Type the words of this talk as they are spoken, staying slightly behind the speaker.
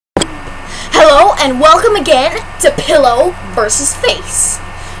Hello and welcome again to Pillow versus Face.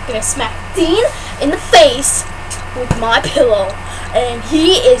 I'm gonna smack Dean in the face with my pillow, and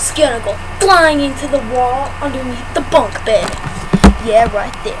he is gonna go flying into the wall underneath the bunk bed. Yeah,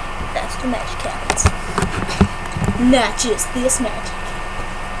 right there. That's the magic happens. Not just this magic.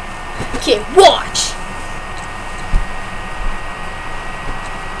 Okay, watch.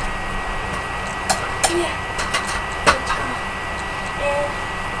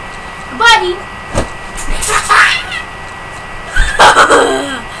 Buddy.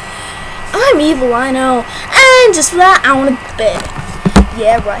 I'm evil, I know. And just for that, I want a bed.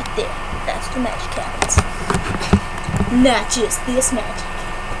 Yeah, right there. That's the magic happens. Not just this magic.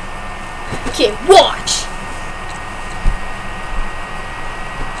 Okay, watch.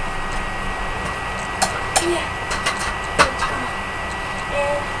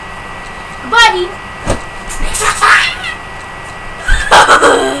 Buddy.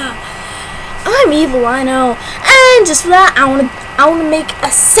 I'm evil, I know. And just for that, I wanna make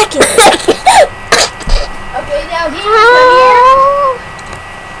a second. Okay, now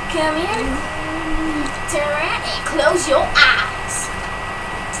come here. Turn around and close your eyes.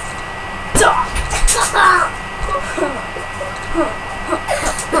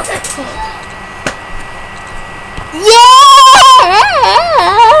 Yeah!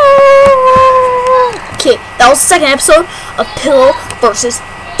 Okay, that was the second episode of Pillow versus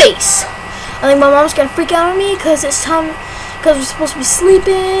Face. I think my mom's gonna freak out on me because it's time, because we're supposed to be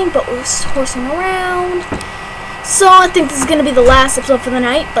sleeping, but we're horsing around. So I think this is gonna be the last episode for the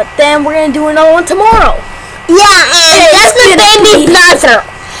night, but then we're gonna do another one tomorrow. Yeah, and that's the baby brother.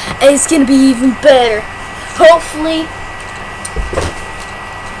 And it's gonna be even better. Hopefully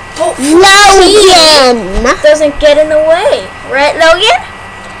Logan doesn't get in the way, right, Logan?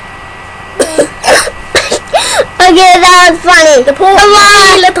 Okay, that was funny. The poor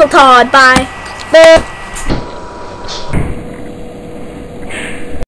little Todd. Bye.